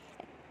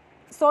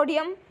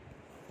sodium.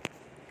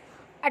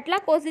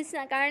 આટલા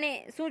કોઝિસના કારણે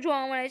શું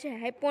જોવા મળે છે?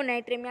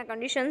 હાઇપોનાઇટ્રેમિયા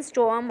કન્ડિશન્સ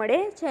જોવા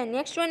મળે છે.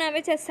 નેક્સ્ટ વન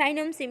આવે છે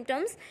સાઇનમ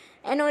symptoms.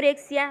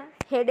 એનોરેક્સિયા,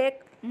 headache,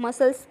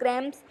 muscles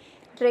cramps,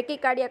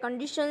 ટ્રેકીકાર્ડિયા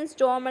conditions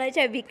જોવા મળે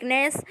છે.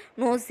 Weakness,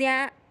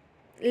 નોઝિયા,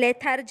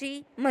 lethargy,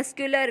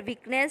 muscular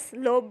weakness,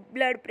 low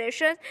blood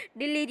pressure,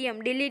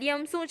 ડિલિરિયમ.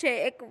 ડિલિરિયમ શું છે?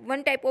 એક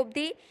one type of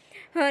the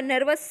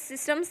nervous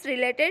systems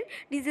related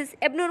disease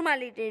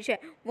abnormality છે.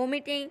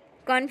 Vomiting,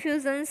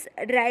 confusions,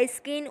 dry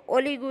skin,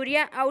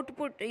 ઓલિગુરિયા,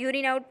 output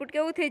urine output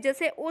કેવું થઈ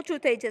જશે?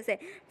 ઓછું થઈ જશે.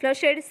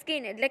 ફ્લશેડ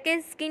સ્કિન એટલે કે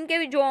સ્કિન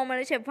કેવી જોવા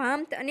મળે છે?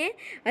 વાર્મથ અને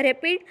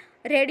રેપિડ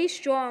રેડિશ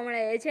જોવા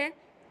મળે છે.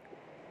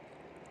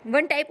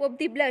 વન ટાઈપ ઓફ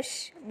ધી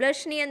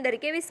બ્લશની અંદર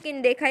કેવી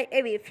સ્કિન દેખાય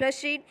એવી.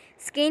 ફ્લશીડ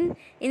સ્કિન.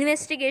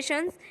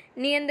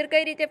 ઇન્વેસ્ટિગેશન્સની અંદર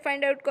કઈ રીતે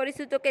ફાઇન્ડ આઉટ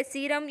કરીશું તો કે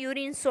સીરમ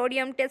યુરિન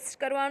સોડિયમ ટેસ્ટ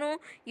કરવાનો,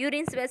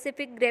 urine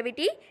specific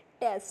gravity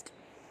test.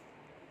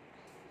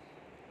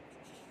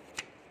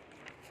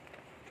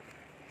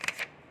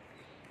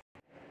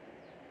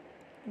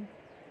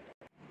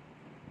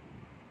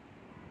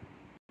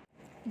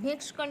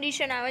 Next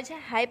condition આવે છે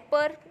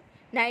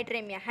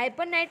હાઇપરનાઇટ્રેમિયા.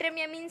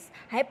 હાઇપરનાઇટ્રેમિયા મીન્સ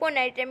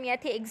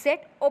હાઇપોનાઇટ્રેમિયાથી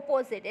એક્ઝેક્ટ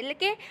ઓપોઝિટ એટલે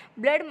કે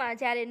બ્લડમાં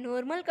જ્યારે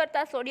નોર્મલ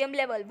કરતાં સોડિયમ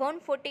લેવલ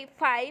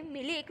 145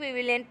 મિલી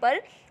ઇક્વિવેલન્ટ પર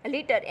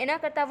લીટર એના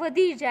કરતાં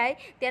વધી જાય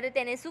ત્યારે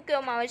તેને શું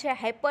કહેવામાં આવે છે?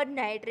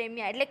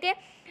 હાઇપરનાઇટ્રેમિયા. એટલે કે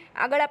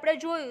આગળ આપણે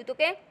જોયું તો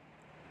કે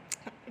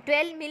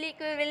 12 મિલી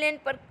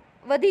ઇક્વિવેલન્ટ પર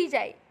વધી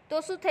જાય તો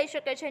શું થઈ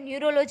શકે છે?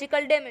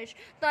 Neurological damage.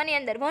 તો આની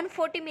અંદર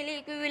 140 મિલી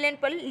ઇક્વિવેલન્ટ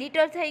પર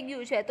લીટર થઈ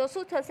ગયું છે તો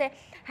શું થશે?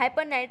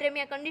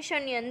 હાઇપરનાઇટ્રેમિયા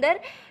કન્ડિશનની અંદર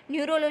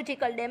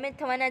ન્યુરોલોજિકલ ડેમેજ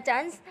થવાના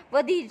ચાન્સ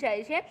વધી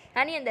જાય છે.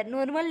 આની અંદર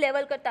નોર્મલ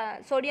લેવલ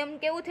કરતાં સોડિયમ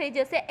કેવું થઈ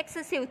જશે?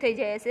 એક્સેસિવ થઈ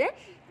જાય છે.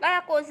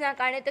 કયા કોઝના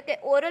કારણે તો કે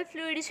ઓરલ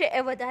ફ્લુઇડ છે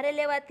એ વધારે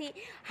લેવાથી,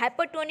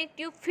 હાઇપરટોનિક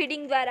ટ્યુબ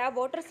ફીડિંગ દ્વારા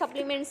વોટર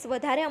સપ્લિમેન્ટ્સ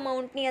વધારે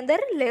અમાઉન્ટની અંદર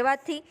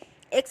લેવાથી,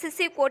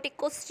 એક્સેસિવ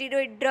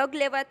કોર્ટિકોસ્ટીરોઇડ ડ્રગ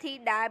લેવાથી,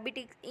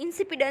 ડાયાબિટીક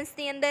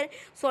ઇન્સિપિડન્સની અંદર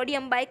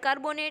sodium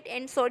bicarbonate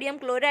and sodium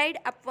chloride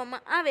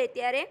આપવામાં આવે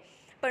ત્યારે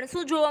પણ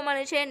શું જોવા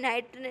મળે છે?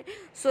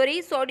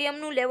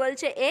 સોડિયમનું લેવલ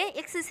છે એ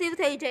એક્સેસિવ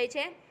થઈ જાય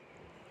છે.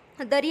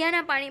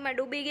 દરિયાના પાણીમાં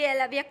ડૂબી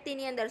ગયેલા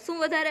વ્યક્તિની અંદર શું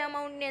વધારે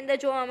અમાઉન્ટની અંદર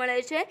જોવા મળે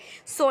છે?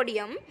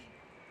 સોડિયમ.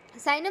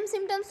 સાઇનમ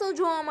સિમ્ટમ્સ શું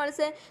જોવા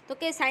મળશે તો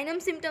કે સાઇનમ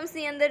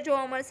સિમ્ટમ્સની અંદર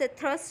જોવા મળશે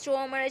થ્રસ્ટ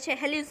જોવા મળે છે,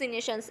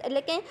 હેલ્યુસિનેશન્સ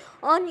એટલે કે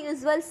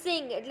અનયુઝ્યુઅલ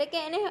સિંગ એટલે કે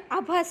એને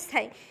આભાસ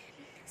થાય,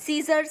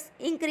 scissors,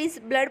 increase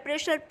blood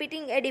pressure,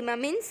 પિટિંગ એડિમા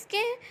means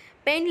કે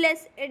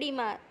પેનલેસ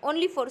એડિમા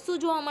ઓનલી ફોર શું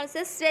જોવા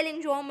મળશે? સ્વેલિંગ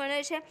જોવા મળે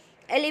છે.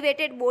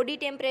 Elevated body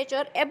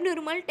temperature,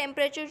 abnormal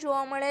temperature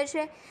જોવા મળે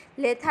છે.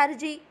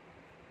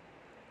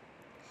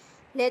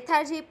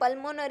 લેથાર્જી,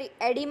 પલ્મોનરી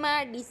એડિમા,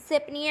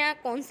 ડિસેપ્નિયા,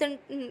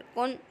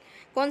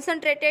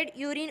 કોન્સન્ટ્રેટેડ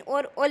યુરિન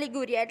ઓર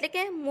ઓલિગુરિયા એટલે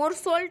કે મોર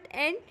salt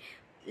and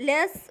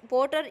less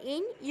water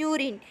in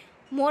urine.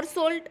 More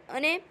salt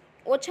અને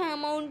ઓછા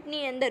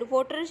અમાઉન્ટની અંદર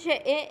વોટર છે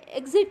એ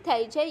એક્ઝિટ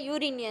થાય છે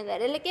યુરિનની અંદર,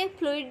 એટલે કે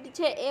ફ્લુઇડ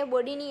છે એ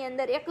બોડીની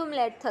અંદર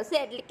એક્યુમ્યુલેટ થશે,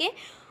 એટલે કે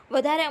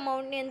વધારે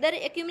અમાઉન્ટની અંદર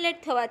એક્યુમ્યુલેટ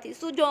થવાથી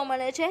શું જોવા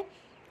મળે છે?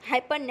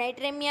 હાઇપર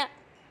નાઇટ્રેમિયા,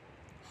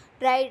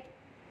 ડ્રાય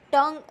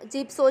ટંગ,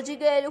 જીભ સોજી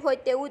ગયેલું હોય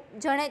તેવું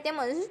જણાય, તેમજ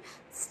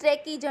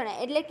સ્ટ્રેકી જણાય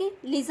એટલે કે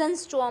લીઝન્સ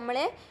જોવા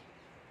મળે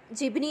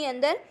જીભની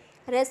અંદર.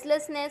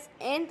 રેસ્ટલેસનેસ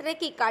એન્ડ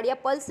ટ્રેકી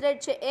કાર્ડિયા પલ્સ રેટ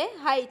છે એ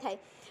હાઈ થાય.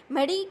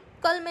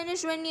 મેડિકલ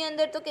મેનેજમેન્ટની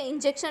અંદર તો કે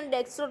ઇન્જેક્શન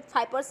ડેક્સ્ટ્રોઝ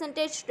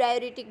 5%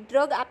 ડાયુરેટિક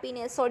ડ્રગ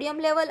આપીને સોડિયમ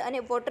લેવલ અને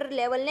વોટર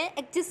લેવલને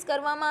એડજસ્ટ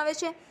કરવામાં આવે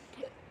છે.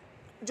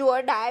 જો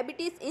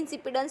ડાયાબિટીસ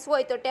ઇન્સિપિડન્સ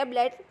હોય તો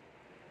ટેબ્લેટ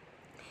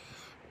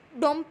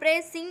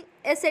ડોમ્પ્રેસિંગ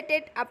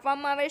એસેટેટ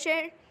આપવામાં આવે છે.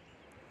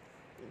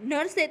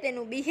 નર્સે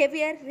તેનું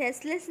બિહેવિયર,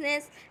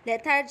 રેસ્ટલેસનેસ,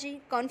 લેથાર્જી,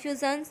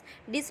 કન્ફ્યુઝન્સ,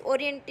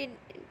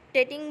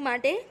 ડિસઓરિએન્ટેટિંગ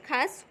માટે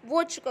ખાસ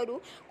વોચ કરવું.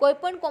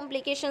 કોઈપણ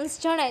કોમ્પ્લિકેશન્સ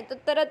જણાય તો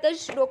તરત જ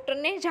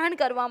ડૉક્ટરને જાણ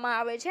કરવામાં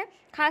આવે છે.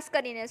 ખાસ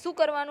કરીને શું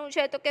કરવાનું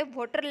છે તો કે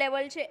વોટર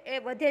લેવલ છે એ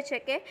વધે છે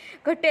કે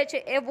ઘટે છે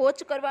એ વોચ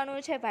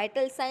કરવાનું છે.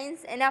 વાઇટલ સાઇન્સ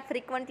એના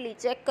ફ્રિકવન્ટલી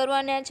ચેક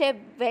કરવાના છે.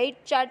 વેઇટ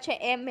ચાર્ટ છે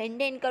એ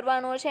મેન્ટેન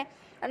કરવાનો છે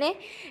અને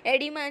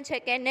એડિમા છે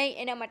કે નહીં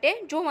એના માટે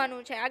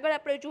જોવાનું છે. આગળ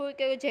આપણે જોયું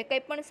કે જે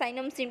કંઈ પણ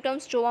સાઇનમ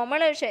સિમ્ટમ્સ જોવા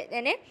મળે છે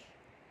એને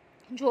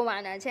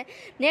જોવાના છે.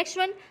 Next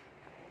one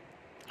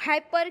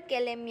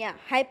હાઇપરકેલેમિયા.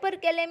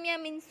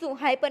 હાઇપરકેલેમિયા મીન્સ શું?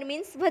 હાઇપર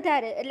મીન્સ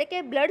વધારે, એટલે કે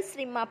બ્લડ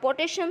સ્ટ્રીમમાં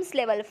પોટેશિયમ્સ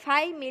લેવલ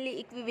 5 મિલી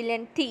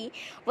ઇક્વિવેલન્ટથી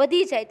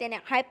વધી જાય તેને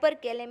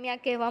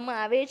હાઇપરકેલેમિયા કહેવામાં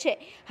આવે છે.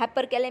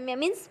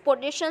 હાઇપરકેલેમિયા મીન્સ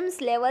પોટેશિયમ્સ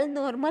લેવલ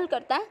નોર્મલ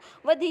કરતાં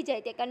વધી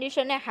જાય તે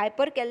કન્ડિશનને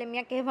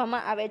હાઇપરકેલેમિયા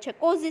કહેવામાં આવે છે.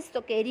 કોઝિસ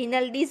તો કે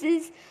રિનલ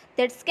ડિઝીઝ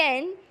ધેટ્સ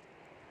કેન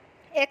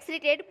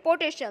એક્સક્રીટેડ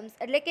પોટેશિયમ્સ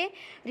એટલે કે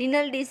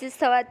રિનલ ડિઝીઝ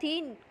થવાથી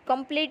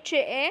કમ્પ્લીટ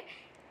છે એ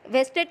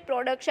વેસ્ટેડ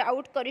પ્રોડક્ટ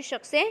આઉટ કરી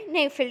શકશે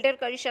નહીં, ફિલ્ટર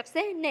કરી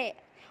શકશે નહીં.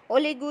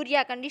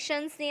 ઓલિગુરિયા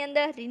કન્ડિશન્સની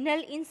અંદર,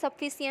 રિનલ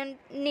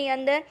ઇનસફિશિયન્ટની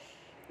અંદર,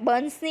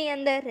 બર્ન્સની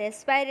અંદર,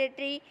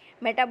 રેસ્પાયરેટરી,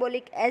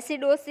 મેટાબોલિક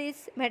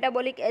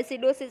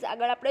એસિડોસિસ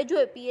આગળ આપણે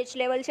જોઈએ પીએચ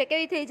લેવલ છે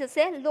કેવી થઈ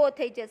જશે? લો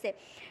થઈ જશે.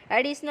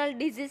 એડિશનલ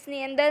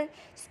ડિઝીઝની અંદર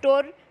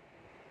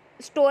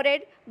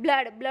સ્ટોરેડ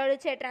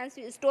બ્લડ છે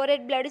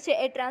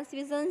એ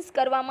ટ્રાન્સફ્યુઝન્સ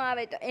કરવામાં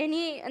આવે તો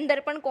એની અંદર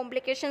પણ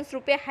કોમ્પ્લિકેશન્સ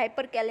રૂપે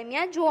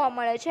હાઇપરકેલેમિયા જોવા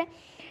મળે છે.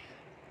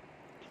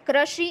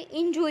 ક્રશી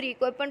ઇન્જુરી,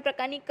 કોઈપણ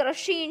પ્રકારની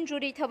ક્રશી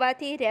ઇન્જુરી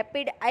થવાથી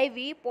રેપિડ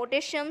આઈવી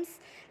પોટેશિયમ્સ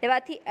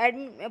લેવાથી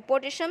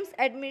પોટેશિયમ્સ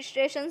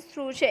એડમિનિસ્ટ્રેશન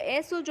થ્રુ છે એ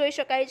શું જોઈ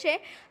શકાય છે?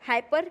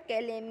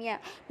 હાઇપરકેલેમિયા.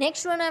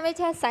 નેક્સ્ટ વન આવે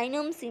છે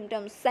સાઇનમ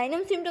સિમ્ટમ્સ.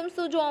 સાઇનમ સિમ્ટમ્સ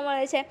શું જોવા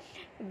મળે છે?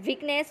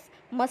 વીકનેસ,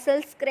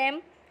 મસલ્સ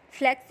ક્રેમ્પ,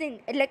 ફ્લેક્સિંગ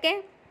એટલે કે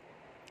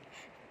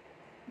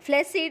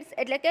ફ્લેસિડ્સ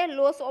એટલે કે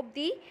loss of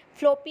the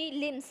floppy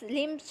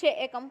limbs છે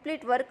એ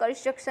કમ્પ્લીટ વર્ક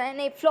કરી શકશે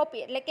નહીં.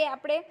 ફ્લોપી એટલે કે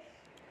આપણે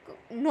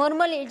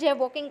નોર્મલી જે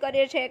વોકિંગ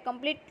કરીએ છીએ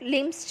કમ્પ્લીટ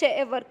લિમ્સ છે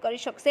એ વર્ક કરી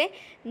શકશે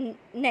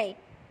નહીં.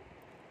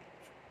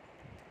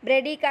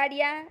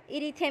 બ્રેડીકાર્ડિયા,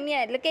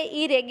 ઇરિથેમિયા એટલે કે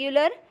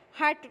irregular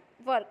heart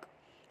work.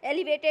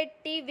 Elevated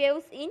T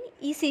waves in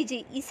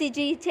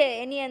ECG છે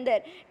એની અંદર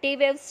ટી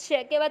વેવ્સ છે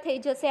કેવા થઈ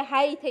જશે?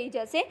 હાઈ થઈ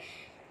જશે.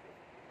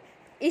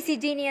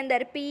 ઇસીજીની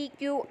અંદર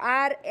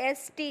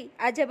PQRST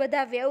આ જે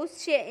બધા વેવ્સ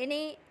છે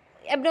એની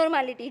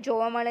એબનોર્માલિટી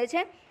જોવા મળે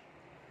છે.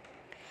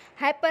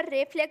 હાઇપર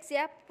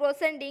રેફ્લેક્સિયા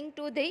પ્રોસેન્ડિંગ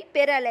ટુ ધી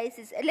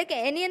પેરાલાઇસિસ એટલે કે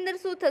એની અંદર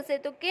શું થશે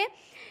તો કે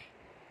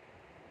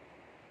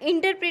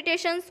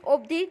ઇન્ટરપ્રિટેશન્સ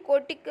ઓફ ધી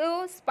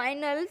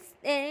કોર્ટિકોસ્પાઇનલ્સ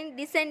એન્ડ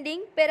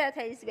ડિસેન્ડિંગ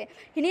પેરાથાઇઝ.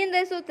 એની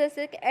અંદર શું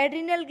થશે કે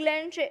એડ્રિનલ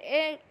ગ્લેન્ડ છે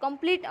એ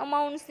કમ્પ્લીટ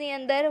અમાઉન્ટ્સની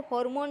અંદર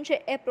હોર્મોન છે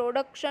એ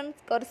પ્રોડક્શન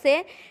કરશે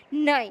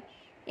નહીં.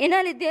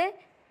 એના લીધે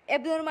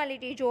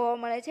એબનોર્માલિટી જોવા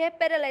મળે છે,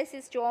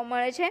 પેરાલાઇસિસ જોવા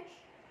મળે છે.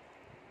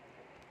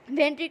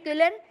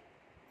 વેન્ટ્રિક્યુલર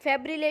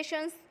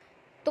ફેબ્રિલેશન્સ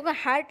તો કે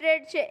હાર્ટ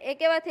રેટ છે એ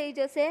કેવા થઈ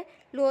જશે?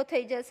 લો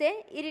થઈ જશે.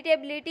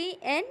 ઇરિટેબિલિટી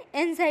એન્ડ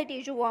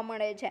એન્ઝાઇટી જોવા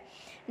મળે છે.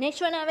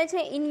 નેક્સ્ટ વન આવે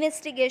છે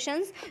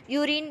ઇન્વેસ્ટિગેશન્સ.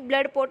 Urine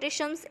blood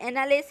પોટેશિયમ્સ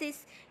analysis.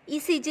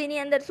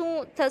 ઇસીજીની અંદર શું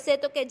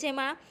થશે તો કે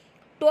જેમાં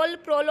toll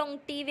prolong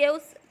T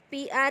waves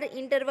PR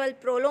interval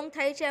prolong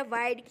થાય છે.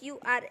 Wide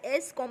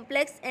QRS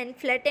complex and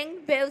ફ્લેટેંગ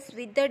waves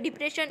with the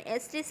depression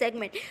ST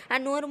segment. આ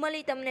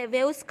નોર્મલી તમને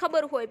વેવ્સ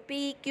ખબર હોય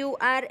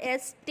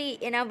PQRST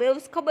એના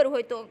વેવ્સ ખબર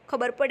હોય તો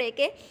ખબર પડે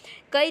કે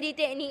કઈ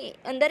રીતે એની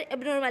અંદર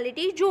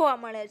એબનોર્માલિટી જોવા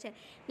મળે છે.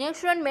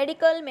 Next one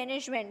medical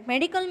management.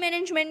 Medical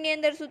મેનેજમેન્ટની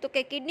અંદર શું તો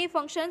કે કિડની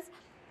ફંક્શન્સ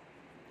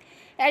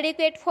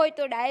એડિક્વેટ હોય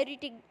તો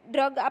ડાયુરેટિક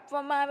ડ્રગ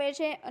આપવામાં આવે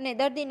છે અને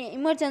દર્દીને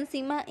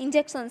ઇમરજન્સીમાં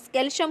ઇન્જેક્શન્સ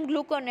કેલ્શિયમ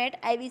ગ્લુકોનેટ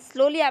IV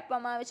સ્લોલી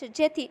આપવામાં આવે છે,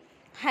 જેથી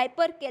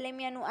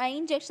હાઇપરકેલેમિયાનું આ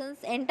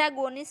ઇન્જેક્શન્સ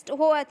એન્ટાગોનિસ્ટ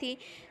હોવાથી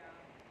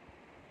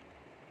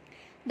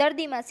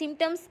દર્દીમાં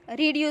સિમ્ટમ્સ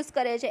રિડ્યુસ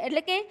કરે છે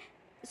એટલે કે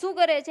શું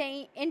કરે છે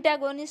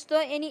એન્ટાગોનિસ્ટ, તો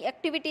એની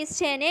એક્ટિવિટીઝ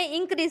છે એને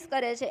ઇન્ક્રીઝ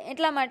કરે છે,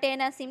 એટલા માટે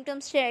એના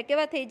સિમ્ટમ્સ છે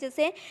કેવા થઈ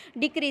જશે,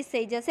 ડિક્રીઝ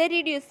થઈ જશે,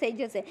 રિડ્યુસ થઈ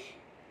જશે.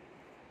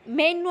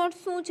 મેઇન નોટ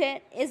શું છે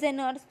એઝ એ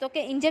નર્સ, તો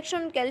કે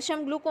ઇન્જેક્શન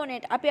કેલ્શિયમ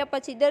ગ્લુકોનેટ આપ્યા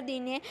પછી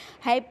દર્દીને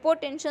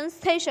હાઇપોટેન્શન્સ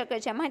થઈ શકે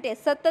છે, માટે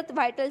સતત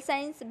વાઇટલ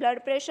સાઇન્સ,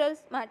 બ્લડ પ્રેશર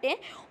માટે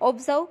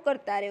ઓબ્ઝર્વ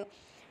કરતા રહો.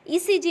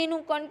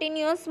 ઇસીજીનું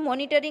કન્ટિન્યુઅસ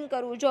મોનિટરિંગ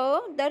કરવું. જો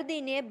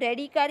દર્દીને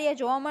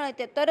બ્રેડિકાર્ડિયા જોવા મળે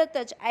તો તરત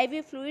જ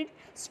આઈવી ફ્લુઇડ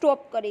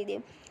સ્ટોપ કરી દે.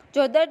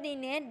 જો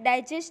દર્દીને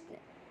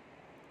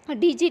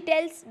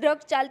ડિજિટલ્સ ડ્રગ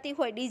ચાલતી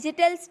હોય,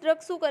 ડિજિટલ્સ ડ્રગ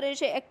શું કરે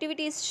છે,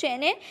 એક્ટિવિટીઝ છે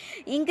એને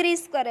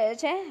ઇન્ક્રીઝ કરે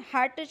છે,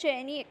 હાર્ટ છે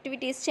એની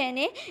એક્ટિવિટીઝ છે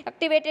એને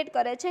એક્ટિવેટેડ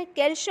કરે છે.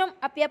 કેલ્શિયમ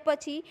આપ્યા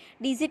પછી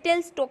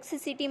ડિજિટલ્સ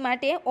ટોક્સિસિટી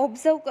માટે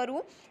ઓબ્ઝર્વ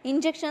કરવું.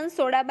 ઇન્જેક્શન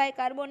સોડા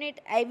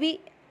બાયકાર્બોનેટ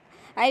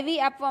આઈવી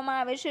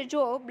આપવામાં આવે છે.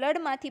 જો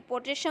બ્લડમાંથી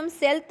પોટેશિયમ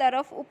સેલ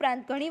તરફ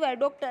ઉપરાંત ઘણીવાર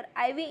ડૉક્ટર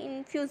આઈવી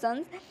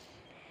ઇન્ફ્યુઝન્સ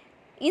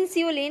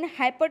ઇન્સ્યુલિન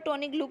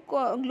હાઇપરટોનિક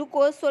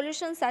ગ્લુકોઝ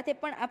સોલ્યુશન સાથે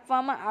પણ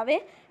આપવામાં આવે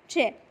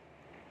છે.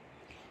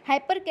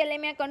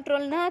 હાઇપરકેલેમિયા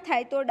કંટ્રોલ ન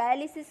થાય તો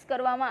ડાયાલિસિસ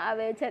કરવામાં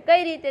આવે છે.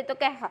 કઈ રીતે, તો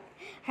કે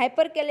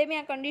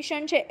હાઇપરકેલેમિયા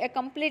કન્ડિશન છે એ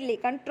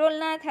કમ્પ્લીટલી કંટ્રોલ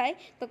ના થાય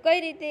તો કઈ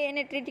રીતે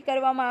એને ટ્રીટ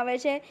કરવામાં આવે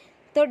છે,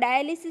 તો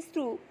ડાયાલિસિસ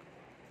થ્રુ.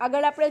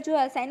 આગળ આપણે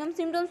જોયા સાઇનમ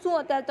સિમ્ટમ્સ શું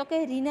હતા, તો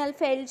કે રિનલ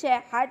ફેલ છે,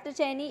 હાર્ટ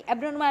છે એની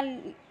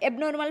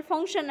એબનોર્મલ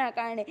ફંક્શનના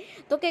કારણે,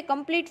 તો કે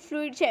કમ્પ્લીટ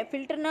ફ્લુઇડ છે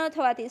ફિલ્ટર ન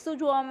થવાથી શું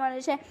જોવા મળે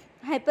છે,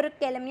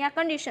 હાઇપરકેલેમિયા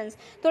કન્ડિશન્સ.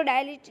 તો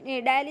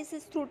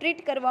ડાયાલિસિસ થ્રુ ટ્રીટ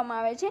કરવામાં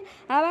આવે છે.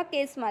 આવા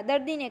કેસમાં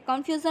દર્દીને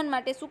કન્ફ્યુઝન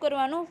માટે શું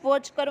કરવાનું,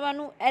 વોચ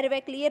કરવાનું, એરવે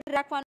ક્લિયર રાખવાનું.